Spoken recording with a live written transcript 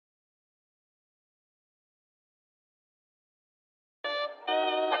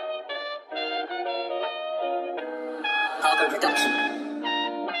HARGO Production.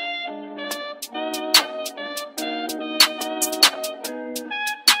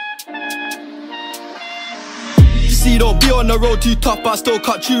 See, don't be on the road too tough, but I still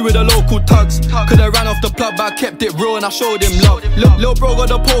cut you with the local tugs. Coulda ran off the plug, but I kept it real and I showed him love. Lil' bro got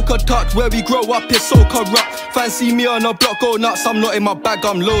the poker touch, where we grow up is so corrupt. Fancy me on the block, go nuts, I'm not in my bag,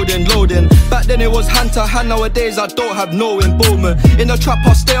 I'm loading. Back then it was hand to hand, nowadays I don't have no involvement. In the trap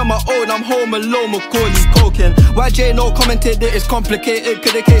I stay on my own, I'm home alone, Macaulay Culkin. WhyJay no commented that it's complicated,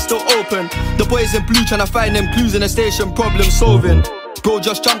 cause the case still open. The boys in blue tryna find them clues in the station, problem solving. Bro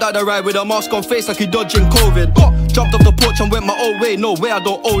just jumped out the ride with a mask on face like he dodging COVID. Jumped off the porch and went my own way, no way, I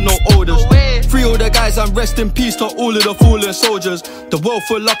don't owe no orders. Free all the guys and rest in peace to all of the fallen soldiers. The world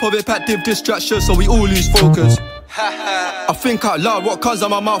full up of impactive distractions, so we all lose focus. I think out loud, what comes out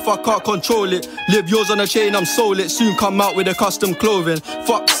my mouth, I can't control it. Live yours on a chain, I'm sold it. Soon come out with a custom clothing.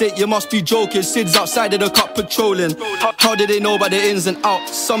 Fuck's sake, you must be joking. Sid's outside of the cup patrolling. How did they know about the ins and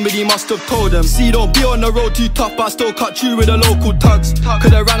outs? Somebody must have told them. See, don't be on the road too tough, but I still cut you with the local tugs.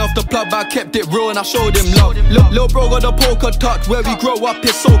 Coulda ran off the plug, but I kept it real and I showed him love. Lil' bro got the poker touch, where we grow up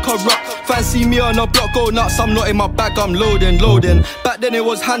is so corrupt. Fancy me on the block, go nuts, I'm not in my bag, I'm loading. Back then it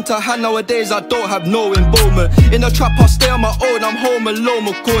was hand to hand, nowadays I don't have no involvement. In the trap I stay on my own, I'm home alone,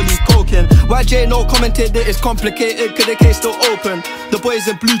 Macaulay Culkin. WhyJay no commented that it's complicated, cause the case still open. The boys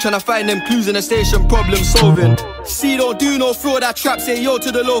in blue tryna find them clues in the station, problem solving. See, don't do no fraud, I trap, say yo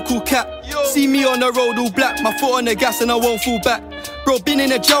to the local cat. See me on the road all black, my foot on the gas and I won't fall back. Bro been in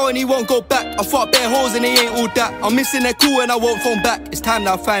the jail and he won't go back. I fought bare hoes and he ain't all that. I'm missing their cool and I won't phone back. It's time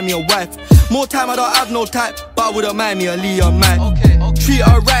now I find me a wife. More time I don't have no type, but I wouldn't mind me a Leah man. Treat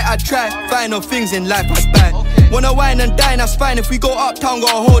her right, I try. Find no things in life I buy. Wanna wine and dine, that's fine. If we go uptown,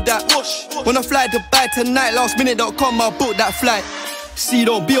 gotta hold that. Wanna fly to Dubai tonight, lastminute.com, I'll book that flight. See,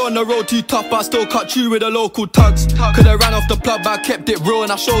 don't be on the road too tough, but I still cut you with the local tugs. Coulda ran off the plug, but I kept it real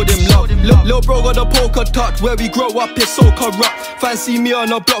and I showed him love. Lil' bro got the poker touch, where we grow up is so corrupt. Fancy me on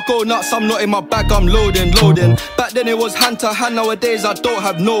the block, go nuts, I'm not in my bag, I'm loading. Back then it was hand to hand, nowadays I don't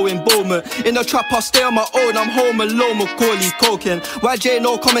have no involvement. In the trap I stay on my own, I'm home alone, Macaulay Culkin. WhyJay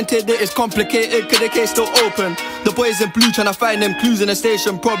no commented that it's complicated, cause the case still open. The boys in blue tryna find them clues in the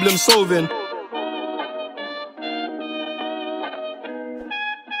station, problem solving.